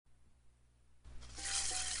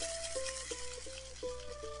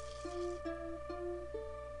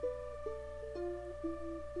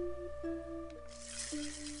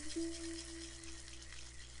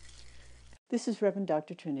This is Reverend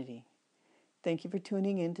Dr. Trinity. Thank you for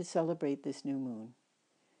tuning in to celebrate this new moon.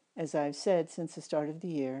 As I've said since the start of the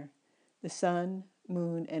year, the sun,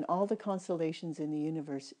 moon, and all the constellations in the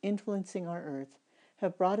universe influencing our Earth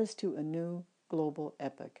have brought us to a new global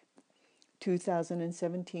epoch.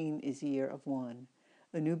 2017 is the year of one,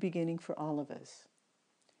 a new beginning for all of us.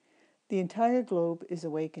 The entire globe is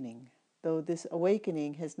awakening, though this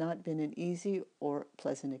awakening has not been an easy or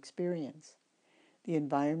pleasant experience. The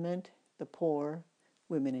environment, the poor,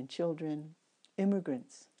 women and children,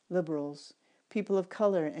 immigrants, liberals, people of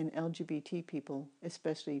color, and LGBT people,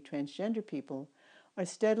 especially transgender people, are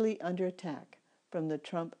steadily under attack from the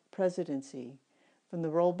Trump presidency, from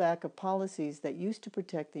the rollback of policies that used to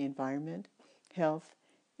protect the environment, health,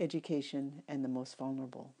 education, and the most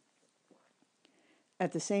vulnerable.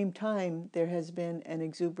 At the same time, there has been an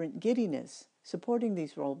exuberant giddiness supporting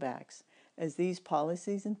these rollbacks as these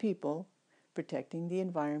policies and people, protecting the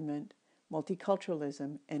environment,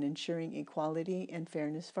 multiculturalism, and ensuring equality and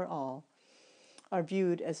fairness for all, are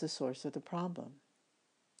viewed as the source of the problem.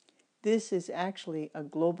 This is actually a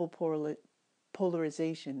global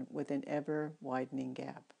polarization with an ever-widening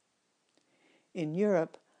gap. In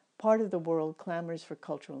Europe, part of the world clamors for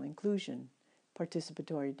cultural inclusion,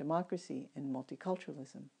 participatory democracy, and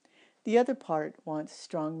multiculturalism. The other part wants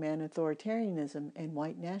strongman authoritarianism and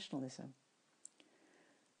white nationalism.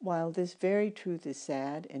 While this very truth is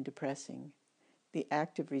sad and depressing, the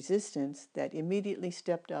active resistance that immediately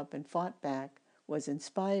stepped up and fought back was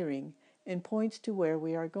inspiring and points to where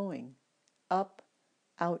we are going, up,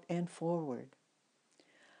 out, and forward.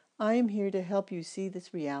 I am here to help you see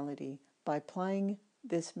this reality by applying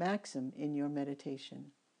this maxim in your meditation.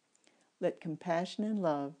 Let compassion and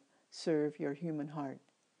love serve your human heart,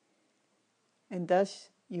 and thus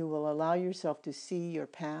you will allow yourself to see your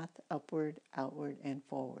path upward, outward, and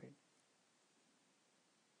forward.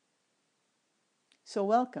 So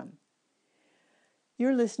welcome.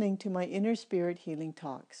 You're listening to my Inner Spirit Healing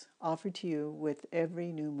Talks, offered to you with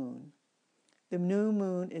every new moon. The new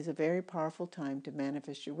moon is a very powerful time to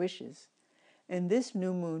manifest your wishes, and this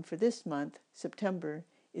new moon for this month, September,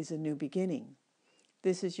 is a new beginning.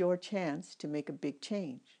 This is your chance to make a big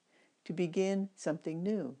change, to begin something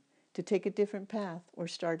new, to take a different path or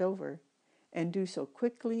start over, and do so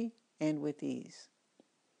quickly and with ease.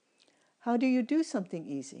 How do you do something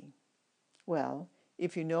easy? Well,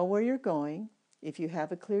 if you know where you're going, if you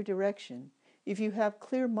have a clear direction, if you have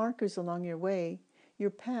clear markers along your way, your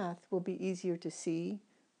path will be easier to see,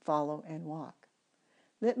 follow, and walk.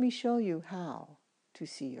 Let me show you how to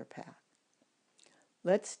see your path.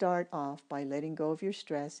 Let's start off by letting go of your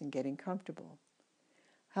stress and getting comfortable.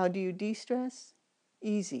 How do you de-stress?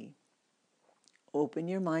 Easy. Open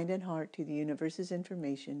your mind and heart to the universe's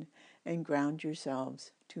information and ground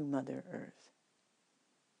yourselves to Mother Earth.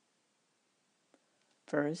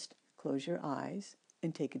 First, close your eyes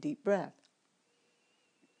and take a deep breath.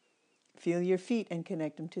 Feel your feet and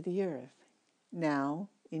connect them to the earth. Now,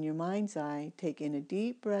 in your mind's eye, take in a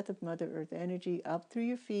deep breath of Mother Earth energy up through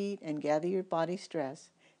your feet and gather your body stress.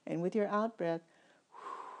 And with your out breath,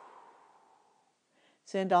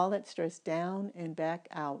 send all that stress down and back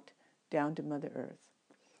out, down to Mother Earth.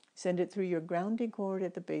 Send it through your grounding cord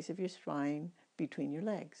at the base of your spine, between your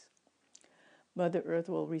legs. Mother Earth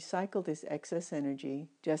will recycle this excess energy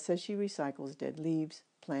just as she recycles dead leaves,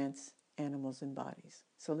 plants, animals, and bodies.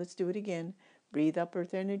 So let's do it again. Breathe up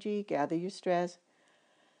Earth energy, gather your stress,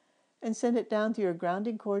 and send it down through your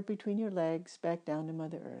grounding cord between your legs, back down to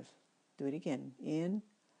Mother Earth. Do it again. In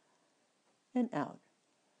and out.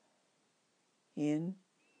 In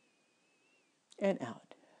and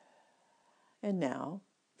out. And now,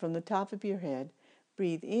 from the top of your head,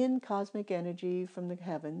 breathe in cosmic energy from the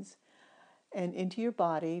heavens and into your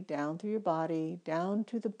body, down through your body, down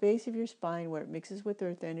to the base of your spine where it mixes with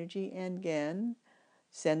earth energy, and again,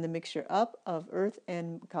 send the mixture up of earth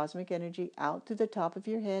and cosmic energy out to the top of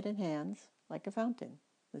your head and hands like a fountain.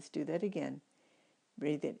 Let's do that again.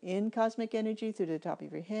 Breathe it in cosmic energy through the top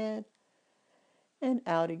of your head and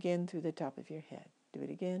out again through the top of your head. Do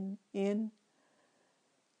it again, in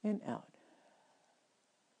and out.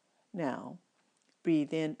 Now,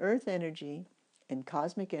 breathe in earth energy and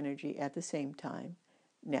cosmic energy at the same time,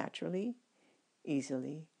 naturally,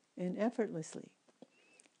 easily, and effortlessly.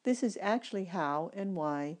 This is actually how and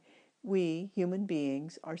why we, human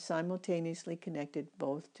beings, are simultaneously connected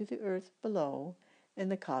both to the earth below and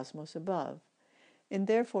the cosmos above, and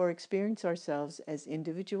therefore experience ourselves as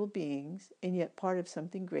individual beings and yet part of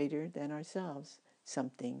something greater than ourselves,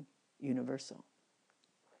 something universal.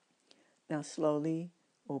 Now slowly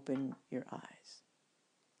open your eyes.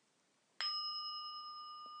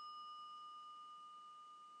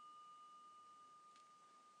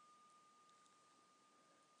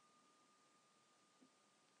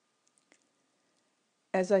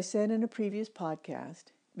 As I said in a previous podcast,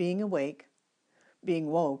 being awake, being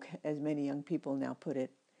woke, as many young people now put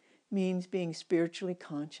it, means being spiritually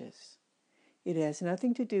conscious. It has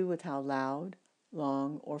nothing to do with how loud,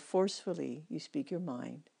 long, or forcefully you speak your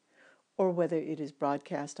mind, or whether it is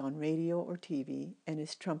broadcast on radio or TV and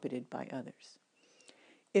is trumpeted by others.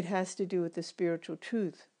 It has to do with the spiritual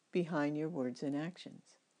truth behind your words and actions.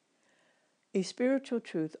 A spiritual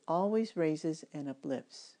truth always raises and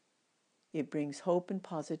uplifts. It brings hope and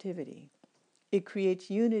positivity. It creates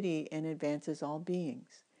unity and advances all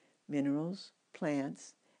beings, minerals,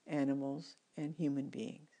 plants, animals, and human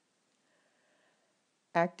beings.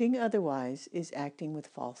 Acting otherwise is acting with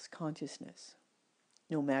false consciousness.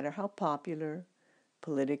 No matter how popular,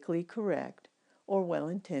 politically correct, or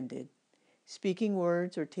well-intended, speaking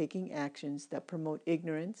words or taking actions that promote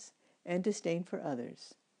ignorance and disdain for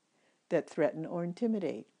others, that threaten or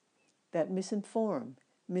intimidate, that misinform,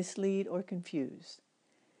 mislead, or confuse.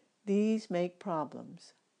 These make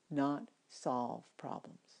problems, not solve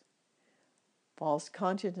problems. False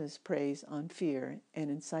consciousness preys on fear and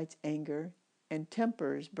incites anger, and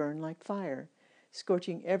tempers burn like fire,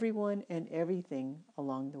 scorching everyone and everything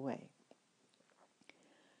along the way.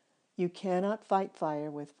 You cannot fight fire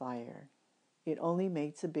with fire. It only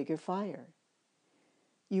makes a bigger fire.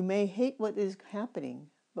 You may hate what is happening,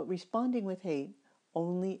 but responding with hate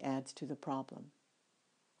only adds to the problem.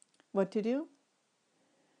 What to do?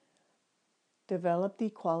 Develop the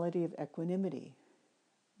quality of equanimity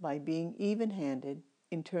by being even-handed,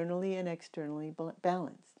 internally and externally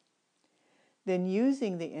balanced. Then,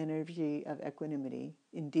 using the energy of equanimity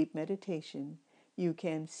in deep meditation, you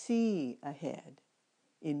can see ahead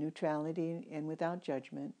in neutrality and without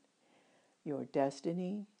judgment your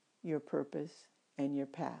destiny, your purpose, and your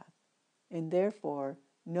path, and therefore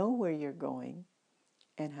know where you're going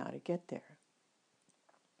and how to get there.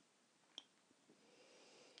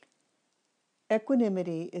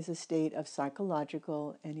 Equanimity is a state of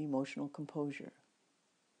psychological and emotional composure.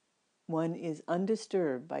 One is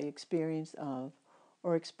undisturbed by experience of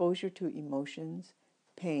or exposure to emotions,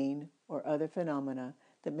 pain, or other phenomena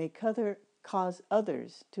that may cause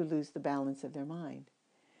others to lose the balance of their mind.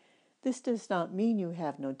 This does not mean you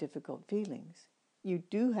have no difficult feelings. You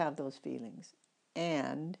do have those feelings,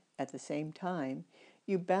 and at the same time,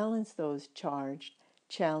 you balance those charged,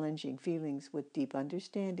 challenging feelings with deep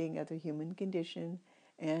understanding of the human condition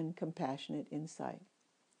and compassionate insight.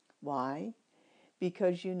 Why?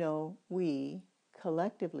 Because you know we,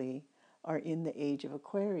 collectively, are in the age of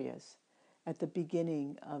Aquarius, at the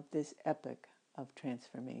beginning of this epoch of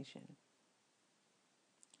transformation.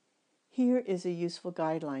 Here is a useful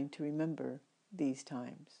guideline to remember these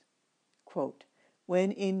times. Quote,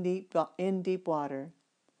 "When in deep water,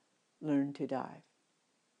 learn to dive."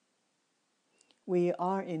 We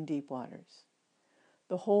are in deep waters.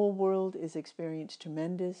 The whole world is experiencing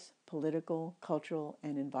tremendous political, cultural,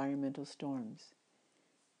 and environmental storms.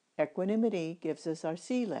 Equanimity gives us our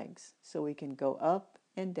sea legs so we can go up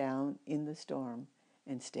and down in the storm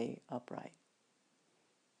and stay upright.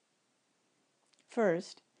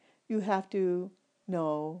 First, you have to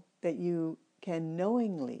know that you can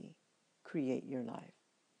knowingly create your life.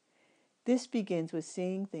 This begins with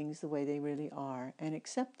seeing things the way they really are and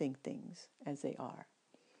accepting things as they are.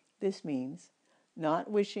 This means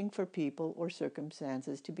not wishing for people or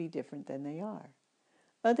circumstances to be different than they are.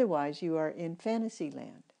 Otherwise, you are in fantasy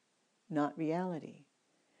land, not reality.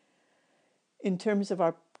 In terms of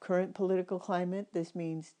our current political climate, this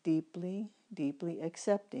means deeply, deeply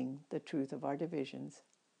accepting the truth of our divisions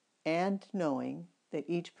and knowing that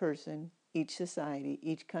each person, each society,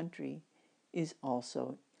 each country is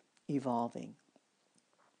also evolving.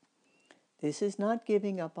 This is not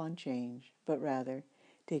giving up on change, but rather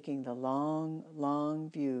taking the long, long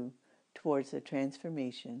view towards the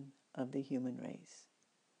transformation of the human race.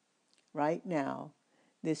 Right now,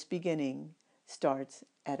 this beginning starts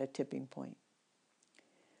at a tipping point.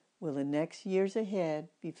 Will the next years ahead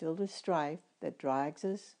be filled with strife that drags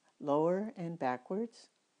us lower and backwards?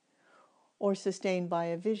 Or sustained by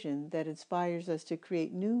a vision that inspires us to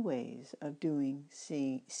create new ways of doing,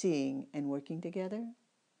 seeing, and working together?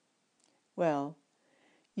 Well,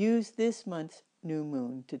 use this month's new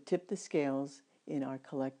moon to tip the scales in our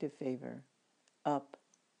collective favor, up,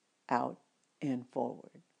 out, and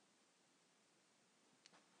forward.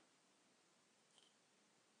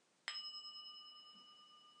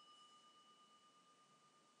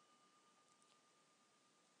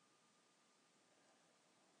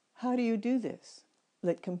 How do you do this?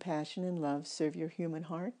 Let compassion and love serve your human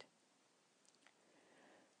heart.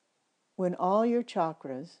 When all your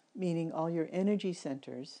chakras, meaning all your energy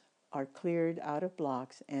centers, are cleared out of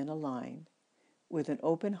blocks and aligned, With an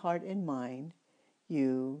open heart and mind,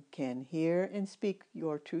 you can hear and speak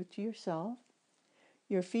your truth to yourself.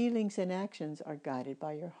 Your feelings and actions are guided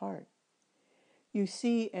by your heart. You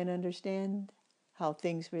see and understand how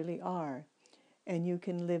things really are, and you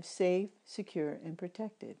can live safe, secure, and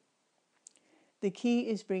protected. The key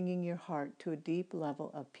is bringing your heart to a deep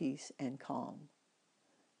level of peace and calm.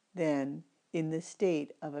 Then, in the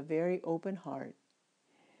state of a very open heart,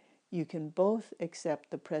 you can both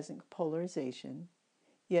accept the present polarization,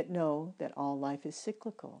 yet know that all life is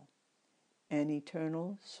cyclical, an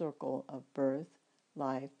eternal circle of birth,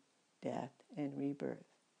 life, death, and rebirth.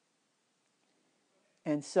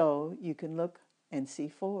 And so you can look and see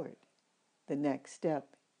forward, the next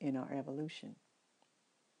step in our evolution.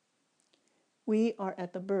 We are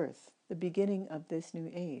at the birth, the beginning of this new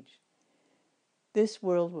age. This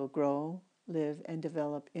world will grow, live, and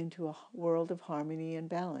develop into a world of harmony and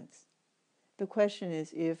balance. The question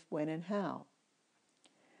is if, when, and how.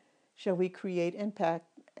 Shall we create and pack?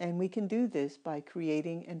 And we can do this by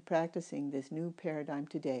creating and practicing this new paradigm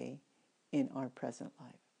today in our present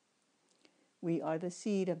life. We are the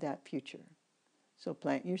seed of that future. So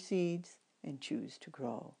plant your seeds and choose to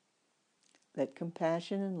grow. Let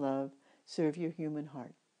compassion and love serve your human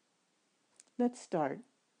heart. Let's start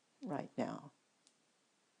right now.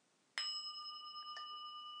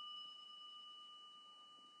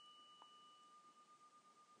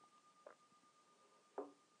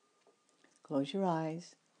 Close your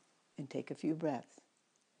eyes and take a few breaths.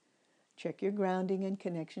 Check your grounding and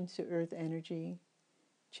connections to earth energy.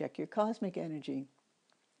 Check your cosmic energy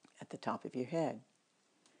at the top of your head.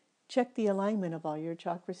 Check the alignment of all your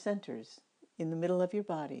chakra centers in the middle of your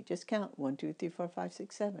body. Just count 1, 2, 3, 4, 5,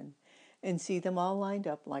 6, 7, and see them all lined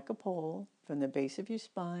up like a pole from the base of your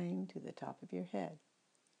spine to the top of your head.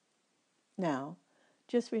 Now,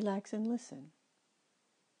 just relax and listen.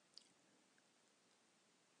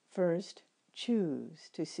 First, choose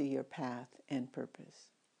to see your path and purpose.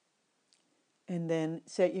 And then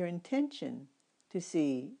set your intention to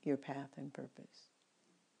see your path and purpose.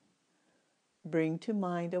 Bring to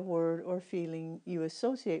mind a word or feeling you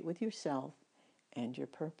associate with yourself and your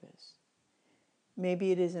purpose.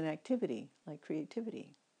 Maybe it is an activity like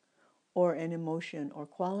creativity, or an emotion or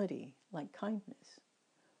quality like kindness,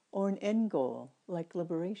 or an end goal like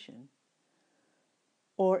liberation,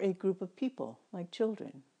 or a group of people like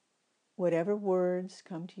children. Whatever words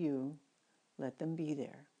come to you, let them be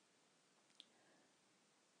there.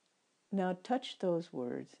 Now touch those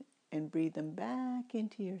words and breathe them back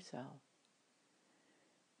into yourself.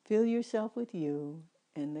 Fill yourself with you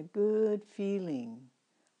and the good feeling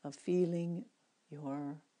of feeling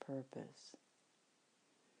your purpose.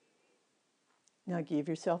 Now give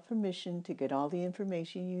yourself permission to get all the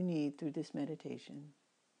information you need through this meditation.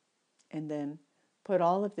 And then put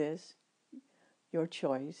all of this, your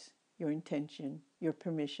choice, your intention, your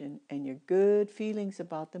permission, and your good feelings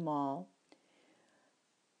about them all,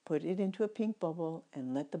 put it into a pink bubble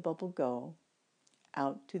and let the bubble go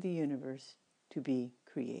out to the universe to be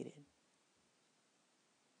created.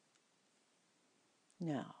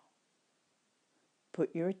 Now,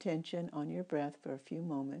 put your attention on your breath for a few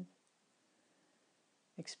moments,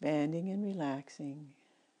 expanding and relaxing,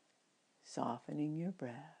 softening your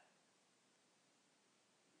breath.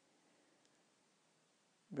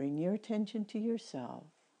 Bring your attention to yourself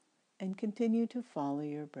and continue to follow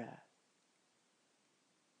your breath.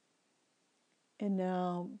 And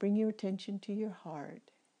now bring your attention to your heart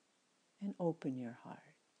and open your heart.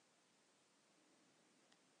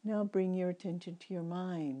 Now bring your attention to your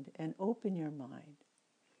mind and open your mind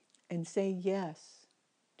and say yes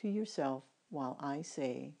to yourself while I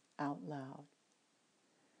say out loud.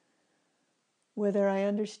 Whether I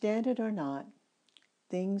understand it or not,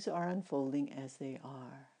 things are unfolding as they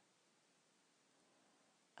are.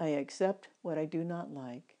 I accept what I do not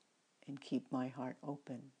like and keep my heart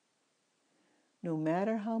open. No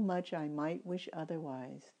matter how much I might wish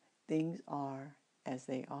otherwise, things are as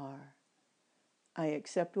they are. I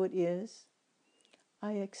accept what is.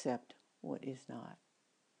 I accept what is not.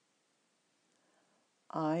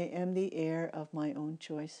 I am the heir of my own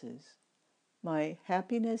choices. My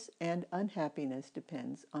happiness and unhappiness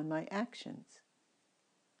depends on my actions,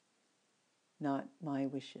 not my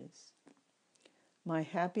wishes. My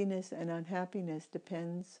happiness and unhappiness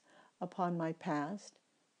depends upon my past,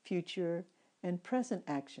 future, and present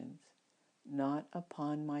actions, not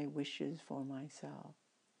upon my wishes for myself.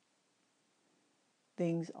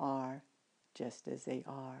 Things are just as they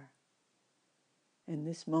are, and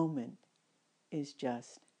this moment is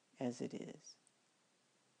just as it is.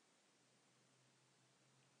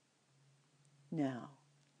 Now,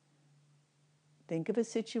 Think of a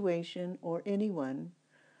situation or anyone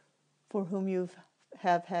for whom you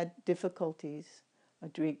have had difficulties, a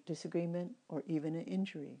disagreement, or even an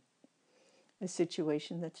injury, a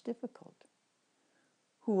situation that's difficult.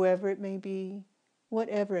 Whoever it may be,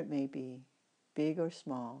 whatever it may be, big or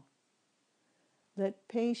small, let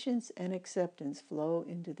patience and acceptance flow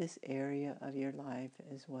into this area of your life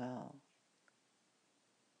as well.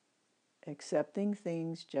 Accepting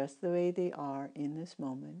things just the way they are in this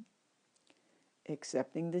moment,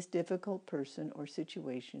 accepting this difficult person or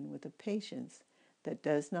situation with a patience that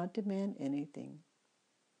does not demand anything,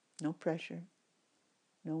 no pressure,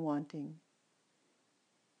 no wanting,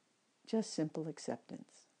 just simple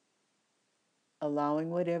acceptance, allowing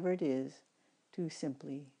whatever it is to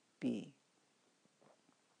simply be.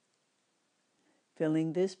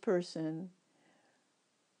 Filling this person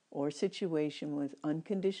or situation with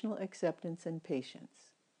unconditional acceptance and patience,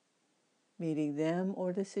 meeting them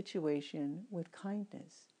or the situation with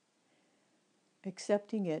kindness,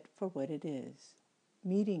 accepting it for what it is,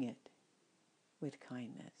 meeting it with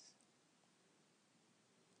kindness.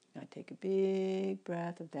 Now take a big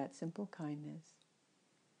breath of that simple kindness.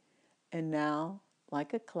 And now,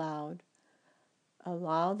 like a cloud,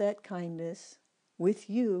 allow that kindness with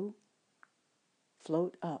you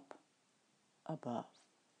float up above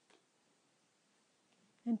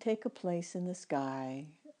and take a place in the sky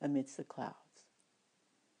amidst the clouds.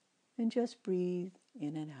 And just breathe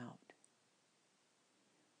in and out.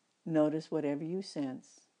 Notice whatever you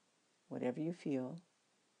sense, whatever you feel,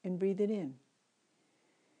 and breathe it in.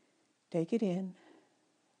 Take it in,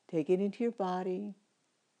 take it into your body,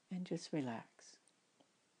 and just relax.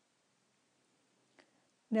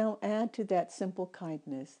 Now add to that simple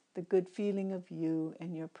kindness the good feeling of you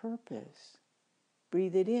and your purpose.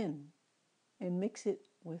 Breathe it in and mix it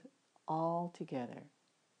with all together.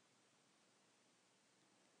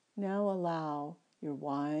 Now allow your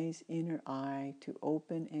wise inner eye to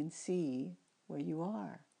open and see where you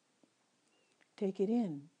are. Take it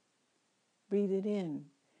in. Breathe it in.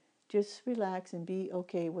 Just relax and be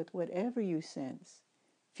okay with whatever you sense,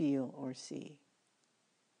 feel, or see.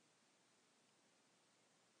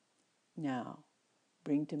 Now,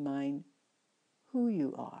 bring to mind who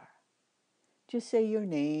you are. Just say your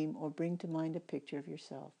name or bring to mind a picture of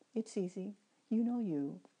yourself. It's easy. You know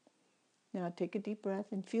you. Now take a deep breath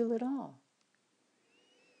and feel it all.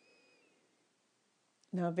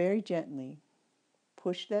 Now very gently,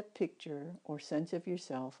 push that picture or sense of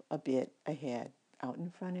yourself a bit ahead, out in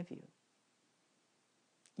front of you.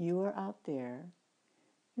 You are out there.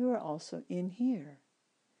 You are also in here.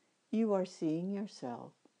 You are seeing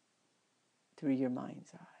yourself through your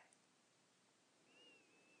mind's eye.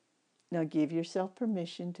 Now give yourself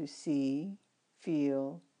permission to see,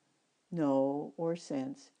 feel, know, or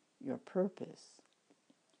sense your purpose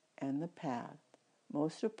and the path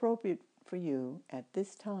most appropriate for you at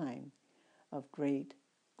this time of great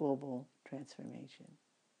global transformation.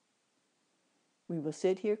 We will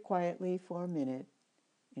sit here quietly for a minute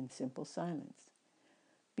in simple silence.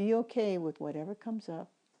 Be okay with whatever comes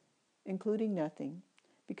up, including nothing,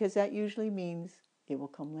 because that usually means it will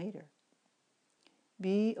come later.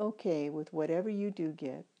 Be okay with whatever you do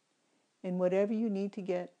get, and whatever you need to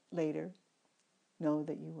get later, know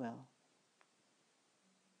that you will.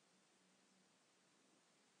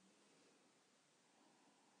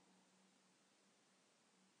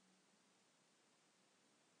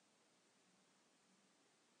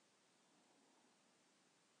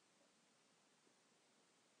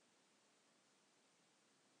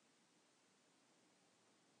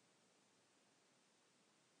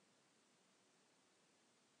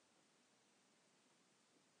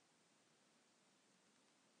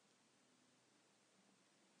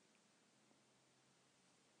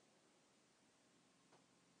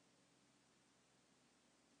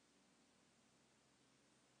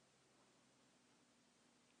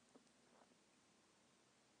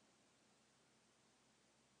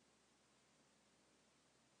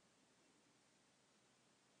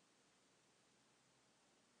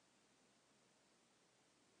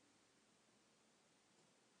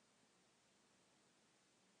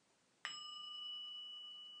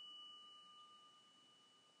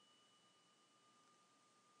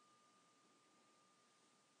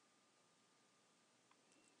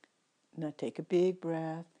 Now take a big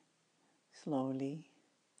breath, slowly,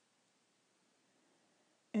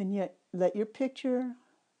 and yet let your picture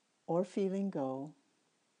or feeling go,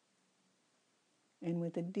 and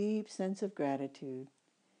with a deep sense of gratitude,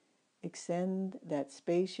 extend that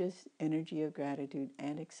spacious energy of gratitude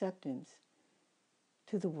and acceptance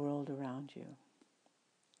to the world around you.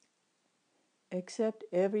 Accept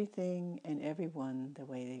everything and everyone the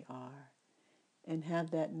way they are. and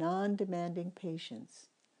have that non-demanding patience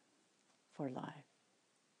for life.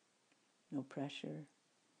 No pressure,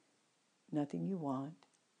 nothing you want.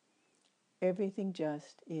 Everything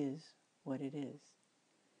just is what it is.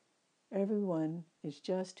 Everyone is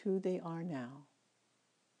just who they are now.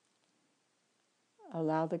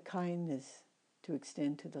 Allow the kindness to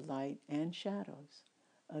extend to the light and shadows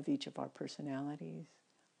of each of our personalities,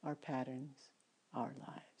 our patterns, our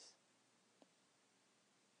lives.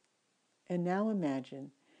 And now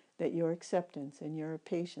imagine that your acceptance and your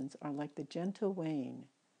patience are like the gentle rain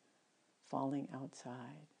falling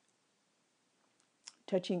outside,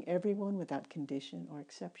 touching everyone without condition or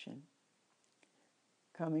exception,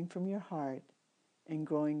 coming from your heart and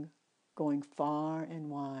going far and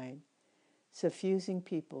wide, suffusing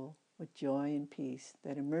people with joy and peace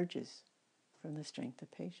that emerges from the strength of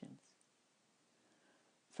patience.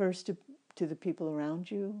 First to the people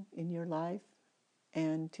around you in your life,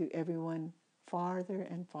 and to everyone farther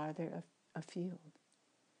and farther afield.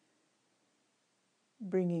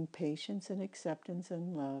 Bringing patience and acceptance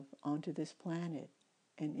and love onto this planet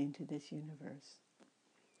and into this universe.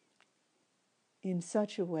 In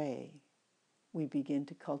such a way, we begin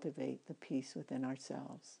to cultivate the peace within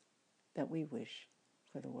ourselves that we wish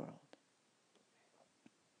for the world.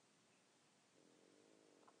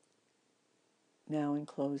 Now, in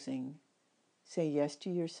closing, say yes to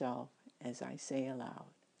yourself as I say aloud.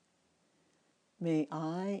 May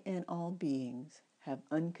I and all beings have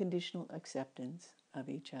unconditional acceptance of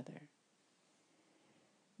each other.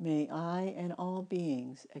 May I and all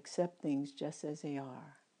beings accept things just as they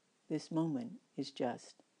are. This moment is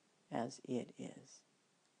just as it is.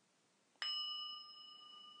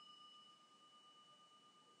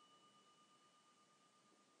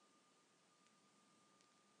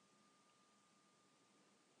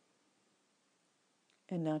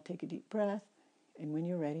 And now take a deep breath, and when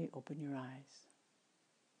you're ready, open your eyes.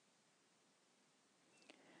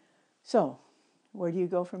 So, where do you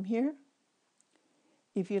go from here?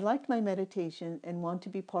 If you liked my meditation and want to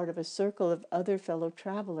be part of a circle of other fellow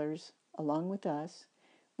travelers along with us,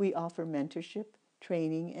 we offer mentorship,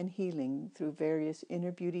 training, and healing through various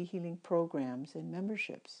Inner Beauty Healing programs and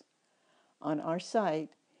memberships. On our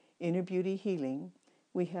site, Inner Beauty Healing,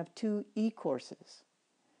 we have 2 e-courses.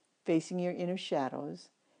 Facing Your Inner Shadows,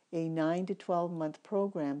 a 9 to 12-month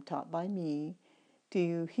program taught by me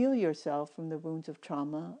to heal yourself from the wounds of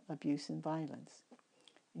trauma, abuse, and violence.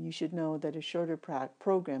 And you should know that a shorter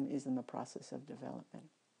program is in the process of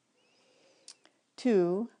development.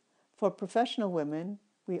 2, for professional women,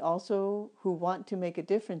 we also who want to make a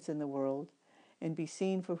difference in the world and be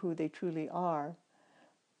seen for who they truly are,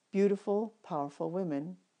 beautiful, powerful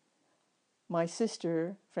women. My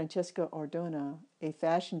sister, Francesca Ordona, a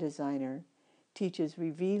fashion designer, teaches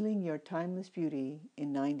revealing your timeless beauty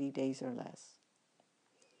in 90 days or less.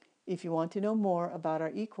 If you want to know more about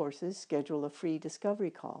our e-courses, schedule a free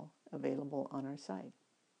discovery call available on our site.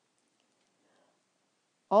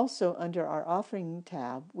 Also, under our offering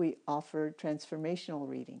tab, we offer transformational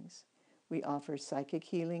readings. We offer psychic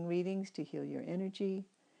healing readings to heal your energy,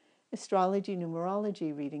 astrology,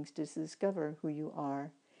 numerology readings to discover who you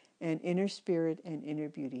are, and inner spirit and inner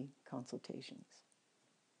beauty consultations.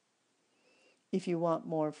 If you want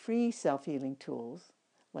more free self-healing tools,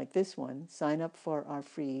 like this one, sign up for our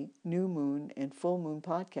free New Moon and Full Moon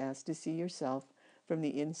podcast to see yourself from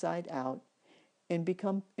the inside out and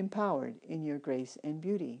become empowered in your grace and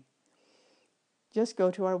beauty. Just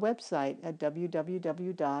go to our website at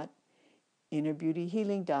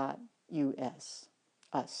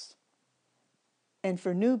www.innerbeautyhealing.us. And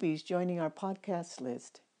for newbies joining our podcast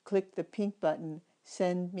list, click the pink button,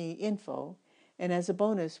 Send Me Info, and as a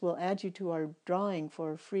bonus, we'll add you to our drawing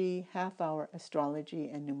for a free half-hour astrology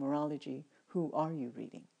and numerology Who Are You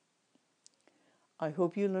reading. I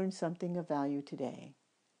hope you learned something of value today.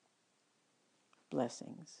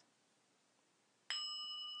 Blessings.